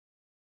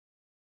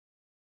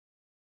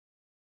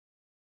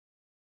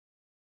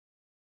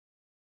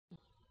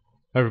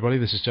Hey everybody,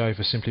 this is Joe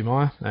for Simply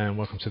Maya, and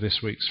welcome to this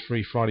week's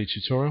Free Friday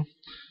tutorial.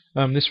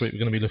 This week we're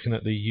going to be looking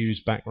at the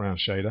Use Background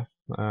shader.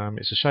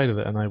 It's a shader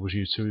that enables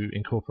you to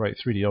incorporate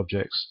 3D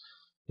objects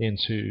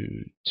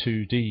into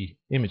 2D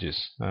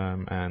images,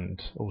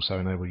 and also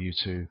enable you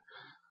to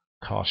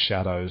cast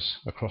shadows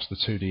across the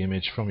 2D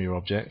image from your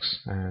objects,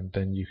 and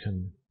then you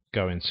can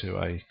go into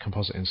a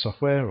compositing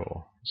software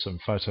or some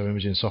photo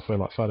imaging software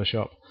like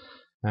Photoshop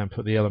and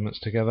put the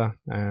elements together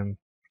and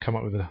come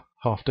up with a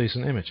half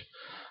decent image.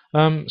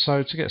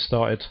 So to get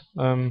started,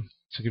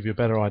 to give you a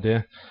better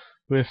idea,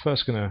 we're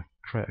first going to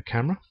create a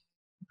camera,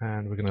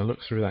 and we're going to look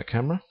through that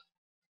camera.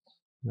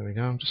 There we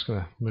go. I'm just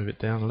going to move it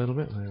down a little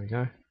bit. There we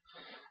go.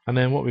 And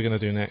then what we're going to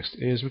do next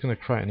is we're going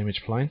to create an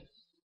image plane.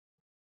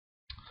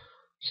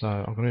 So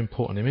I'm going to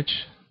import an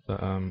image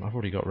that I've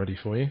already got ready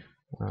for you,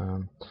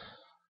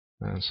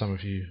 and some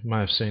of you may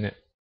have seen it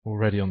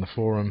already on the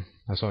forum,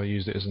 as I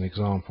used it as an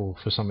example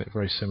for something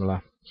very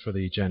similar for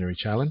the January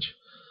challenge.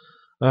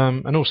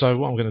 And also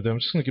what I'm going to do, I'm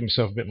just going to give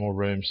myself a bit more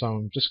room, so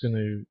I'm just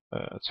going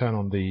to turn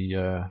on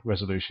the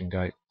resolution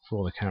gate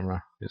for the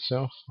camera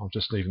itself. I'm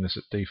just leaving this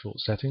at default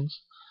settings,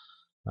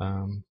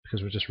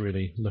 because we're just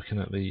really looking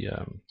at the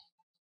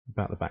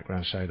about the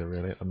background shader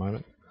really at the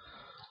moment.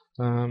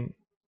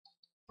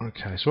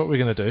 Okay, so what we're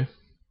going to do,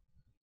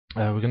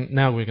 we're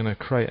going to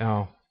create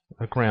a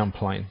ground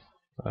plane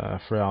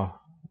for our.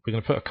 We're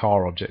going to put a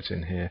car object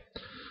in here,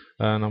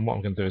 and what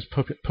I'm going to do is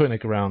put in a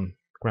ground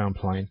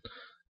plane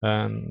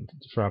and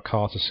for our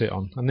car to sit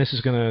on, and this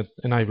is going to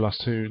enable us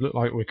to look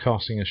like we're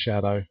casting a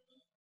shadow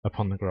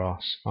upon the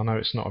grass. I know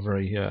it's not a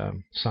very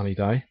sunny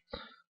day,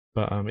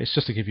 but it's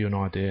just to give you an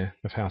idea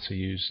of how to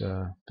use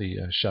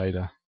the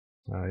shader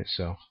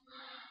itself.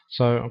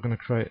 So I'm going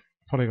to create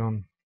a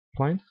polygon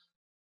plane,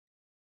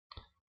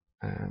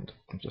 and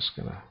I'm just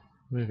going to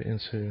move it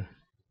into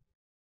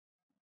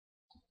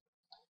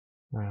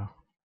our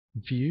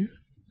view,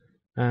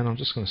 and I'm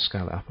just going to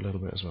scale it up a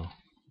little bit as well.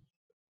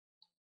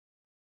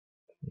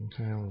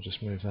 Okay, I'll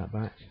just move that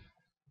back.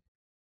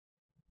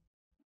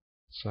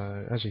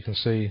 So as you can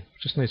see,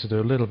 just need to do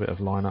a little bit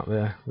of line up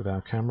there with our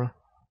camera.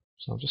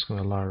 So I'm just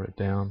going to lower it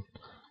down,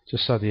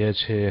 just so the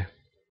edge here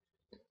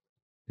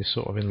is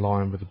sort of in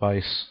line with the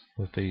base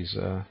of these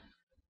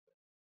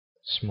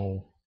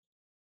small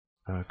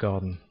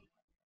garden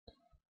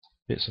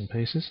bits and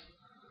pieces.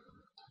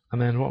 And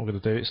then what I'm going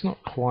to do, it's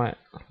not quite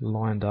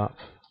lined up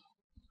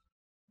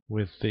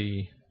with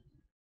the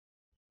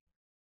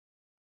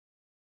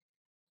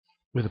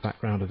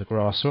background of the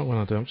grass. So what I'm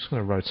going to do, I'm just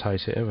going to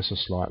rotate it ever so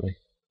slightly,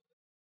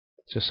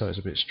 just so it's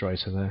a bit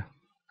straighter there,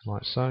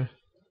 like so.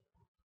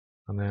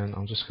 And then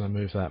I'm just going to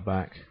move that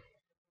back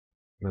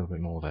a little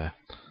bit more there,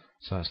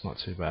 so it's not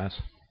too bad.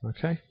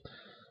 Okay,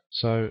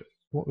 so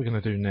what we're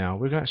going to do now,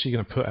 we're actually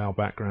going to put our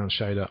background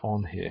shader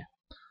on here.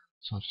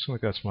 So I'm just going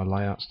to go to my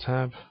layouts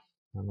tab,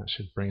 and that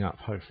should bring up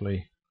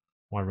hopefully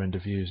my render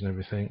views and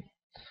everything,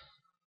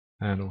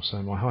 and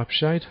also my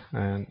hypershade.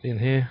 And in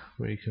here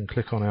we can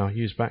click on our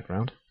use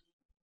background.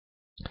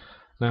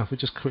 Now if we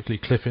just quickly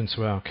clip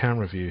into our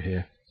camera view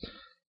here,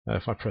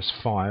 if I press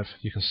 5,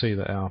 you can see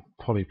that our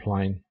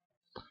polyplane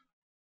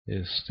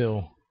is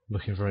still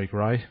looking very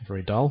grey,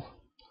 very dull.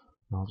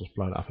 I'll just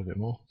blow it up a bit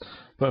more.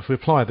 But if we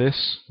apply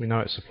this, we know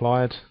it's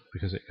applied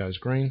because it goes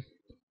green.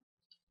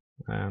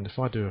 And if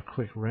I do a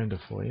quick render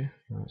for you,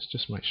 let's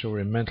just make sure we're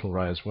in Mental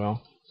Ray as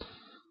well.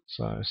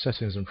 So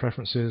settings and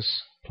preferences,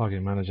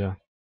 plugin manager,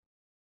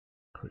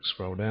 quick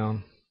scroll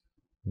down,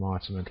 Maya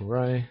to Mental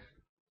Ray.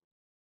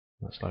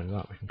 That's loaded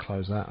up, we can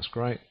close that, that's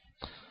great.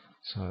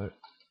 So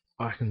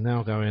I can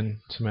now go in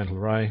to Mental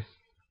Ray,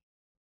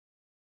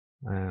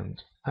 and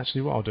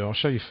actually what I'll do, I'll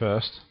show you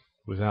first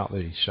without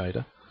the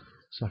shader.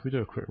 So if we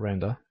do a quick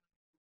render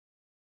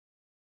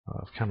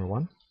of camera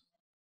 1,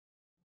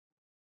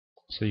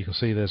 so you can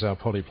see there's our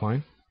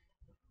polyplane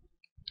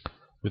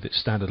with its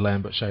standard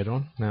Lambert shader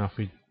on. Now if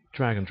we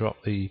drag and drop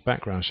the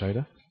background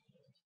shader,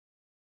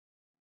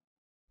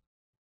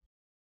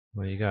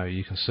 there you go,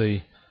 you can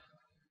see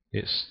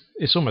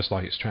it's almost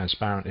like it's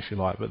transparent if you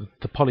like, but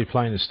the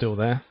polyplane is still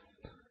there,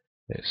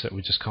 except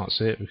we just can't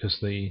see it because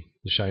the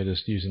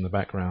shader's using the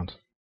background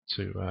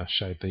to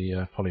shade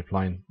the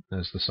polyplane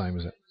as the same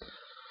as it.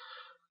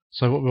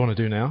 So what we want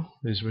to do now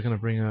is we're going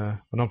to bring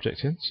an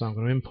object in. So I'm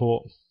going to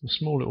import a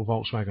small little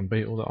Volkswagen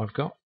Beetle that I've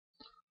got.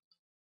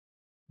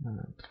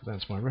 And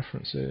that's my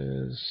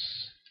references,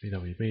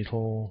 VW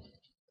Beetle,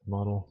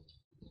 model,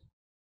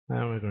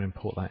 and we're going to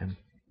import that in.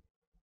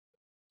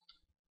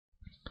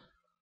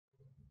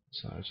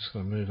 So I'm just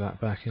going to move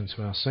that back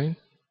into our scene,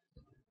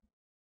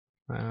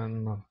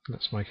 and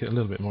let's make it a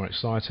little bit more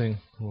exciting.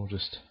 We'll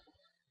just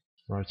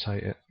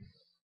rotate it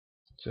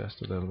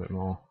just a little bit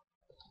more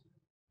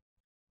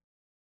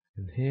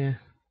in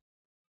here.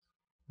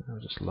 I'll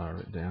just lower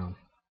it down.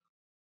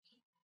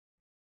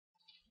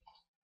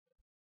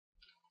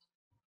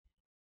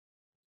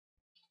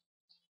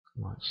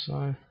 Like so.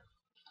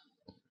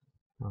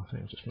 I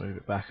think I'll just move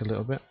it back a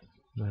little bit.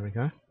 There we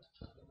go.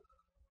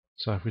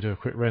 So if we do a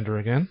quick render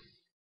again,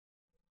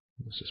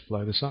 let's just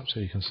blow this up so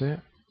you can see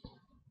it.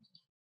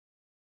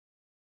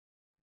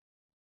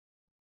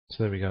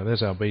 So there we go,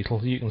 there's our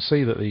beetle. You can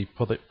see that the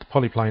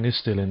polyplane is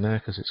still in there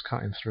because it's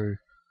cutting through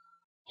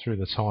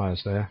the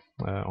tyres there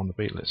on the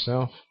beetle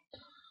itself.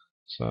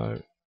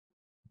 So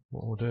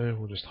what we'll do,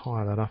 we'll just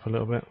higher that up a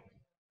little bit.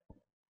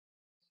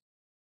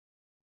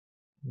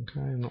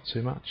 Okay, not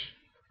too much.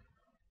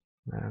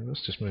 And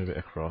let's just move it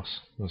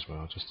across as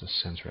well, just to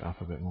centre it up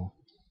a bit more.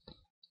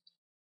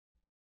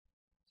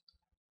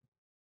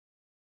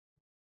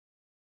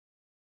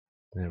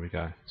 There we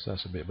go, so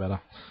that's a bit better.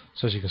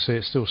 So as you can see,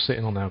 it's still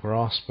sitting on our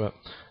grass, but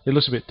it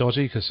looks a bit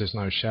dodgy because there's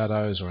no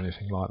shadows or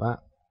anything like that.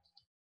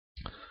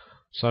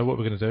 So what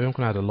we're going to do, I'm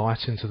going to add a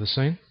light into the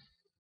scene.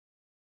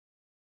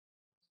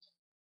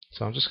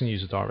 So I'm just going to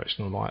use a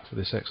directional light for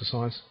this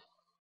exercise.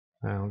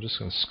 And I'm just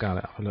going to scale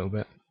it up a little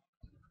bit.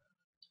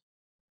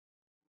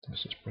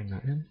 Let's just bring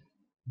that in.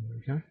 There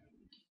we go.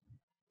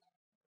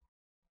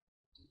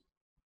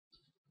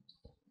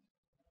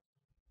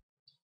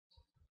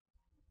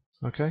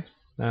 Okay,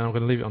 now I'm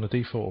going to leave it on the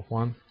default of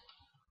 1.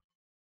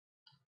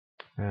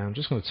 And I'm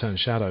just going to turn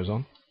shadows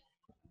on.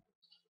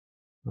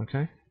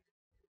 Okay.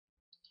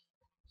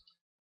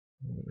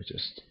 Let me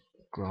just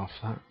graph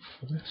that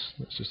for this.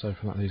 Let's just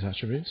open up these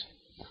attributes.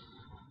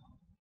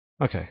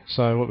 Okay,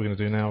 so what we're going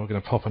to do now, we're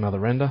going to pop another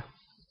render.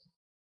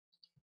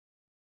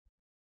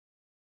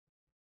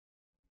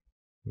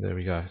 There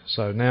we go.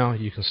 So now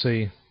you can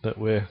see that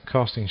we're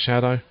casting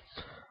shadow.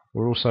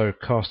 We're also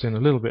casting a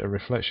little bit of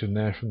reflection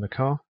there from the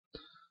car.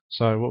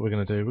 So what we're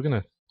going to do, we're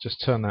going to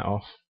just turn that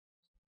off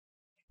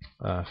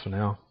for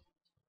now.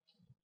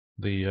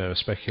 The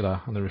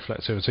specular and the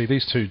reflectivity.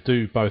 These two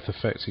do both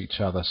affect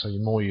each other, so the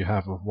more you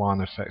have of one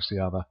affects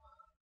the other,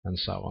 and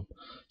so on.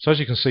 So as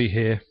you can see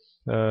here,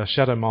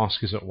 shadow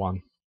mask is at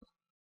 1.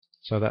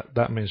 So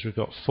that means we've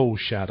got full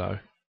shadow.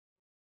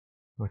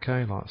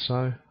 Okay, like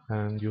so.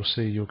 And you'll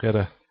see you'll get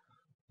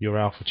your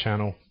alpha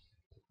channel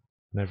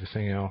and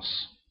everything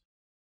else,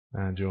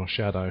 and your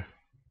shadow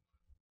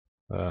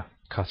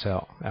cut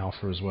out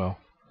alpha as well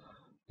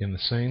in the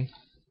scene.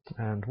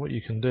 And what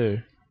you can do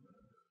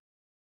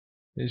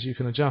is you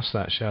can adjust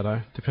that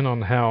shadow depending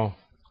on how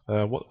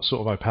what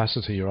sort of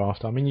opacity you're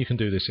after. I mean, you can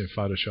do this in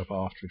Photoshop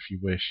after if you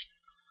wish,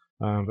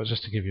 but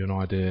just to give you an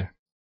idea,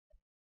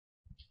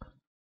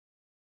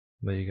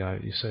 there you go.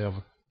 You see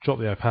I've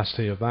dropped the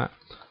opacity of that,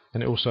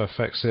 and it also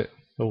affects it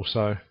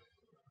also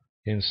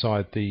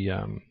inside the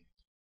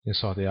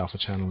alpha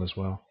channel as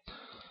well.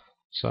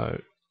 So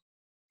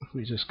if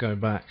we just go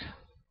back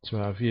to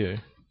our view,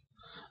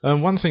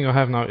 one thing I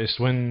have noticed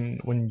when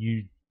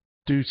you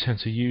do tend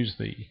to use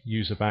the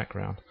user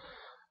background,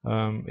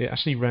 it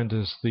actually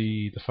renders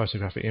the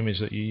photographic image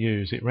that you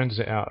use, it renders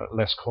it out at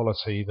less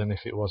quality than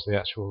if it was the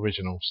actual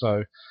original.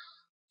 So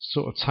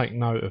sort of take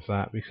note of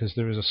that, because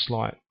there is a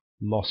slight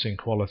loss in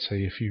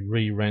quality if you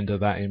re-render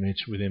that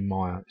image within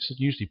Maya. It's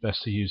usually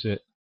best to use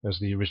it as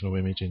the original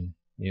image in,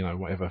 you know,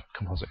 whatever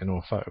compositing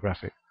or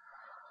photographic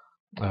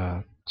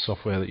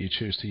software that you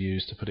choose to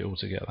use to put it all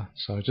together.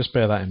 So just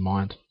bear that in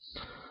mind.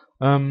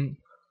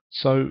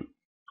 So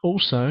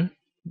also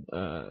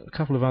a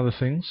couple of other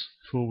things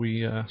before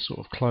we sort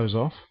of close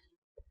off.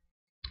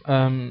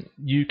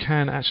 You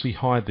can actually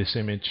hide this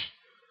image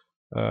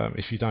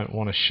if you don't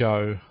want to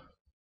show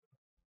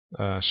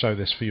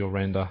this for your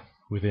render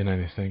within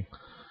anything.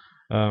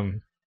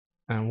 And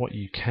what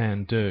you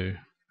can do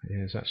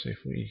is actually, if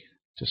we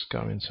just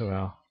go into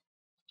our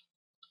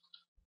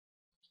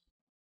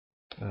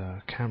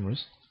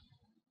cameras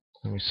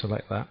and we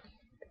select that,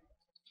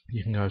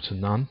 you can go to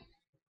none.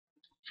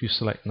 If you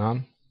select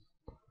none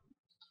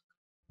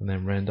and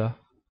then render,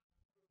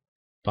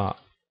 but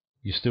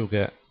you still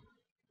get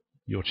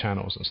your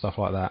channels and stuff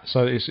like that.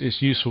 So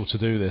it's useful to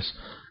do this,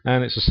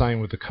 and it's the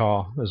same with the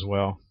car as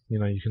well. You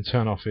know, you can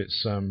turn off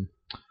its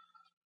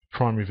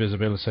primary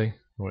visibility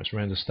or its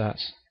render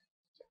stats,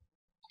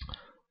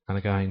 and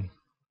again,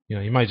 you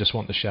know, you may just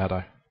want the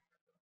shadow,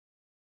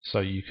 so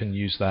you can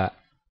use that.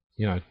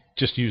 You know,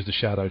 just use the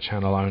shadow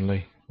channel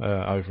only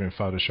over in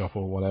Photoshop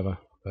or whatever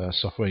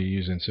software you're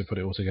using to put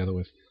it all together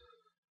with.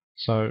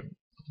 So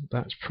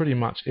that's pretty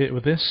much it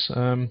with this.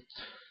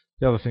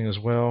 The other thing as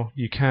well,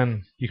 you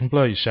can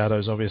blur your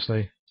shadows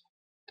obviously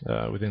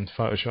within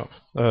Photoshop.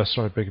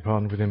 Sorry, beg your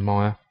pardon, within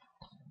Maya.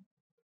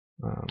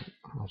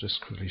 I'll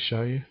just quickly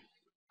show you.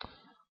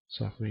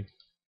 So if we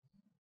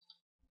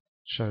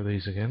show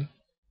these again,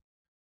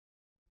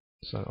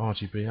 so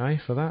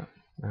RGBA for that,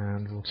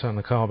 and we'll turn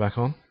the car back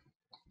on,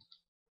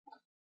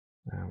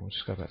 and we'll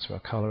just go back to our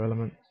color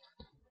element.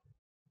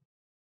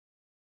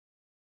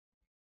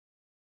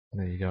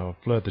 There you go,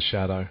 I've blurred the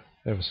shadow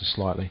ever so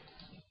slightly.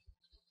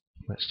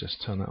 Let's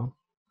just turn that on.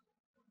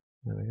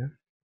 There we go.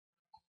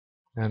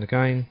 And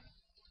again,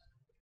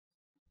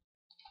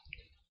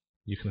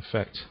 you can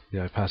affect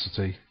the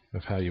opacity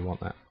of how you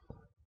want that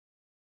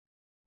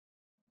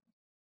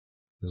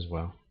as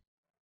well.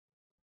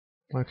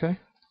 Okay.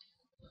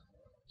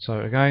 So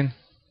again,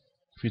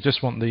 if you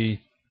just want the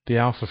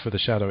alpha for the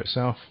shadow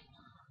itself,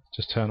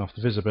 just turn off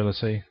the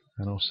visibility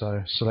and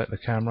also select the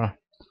camera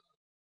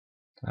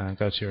and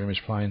go to your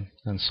image plane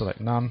and select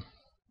none,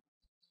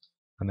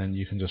 and then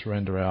you can just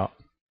render out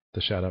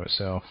the shadow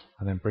itself,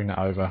 and then bring that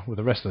over with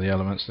the rest of the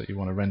elements that you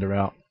want to render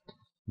out,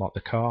 like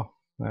the car,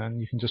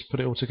 and you can just put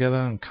it all together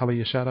and colour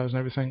your shadows and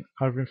everything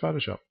over in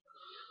Photoshop.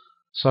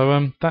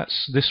 So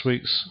that's this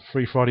week's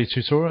Free Friday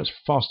tutorial. It's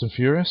fast and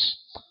furious.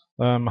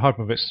 I hope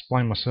I've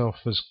explained myself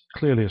as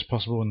clearly as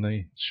possible in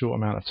the short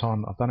amount of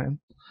time that I've done it in.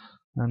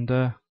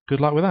 And good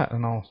luck with that,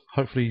 and I'll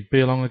hopefully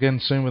be along again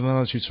soon with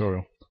another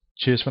tutorial.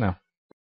 Cheers for now.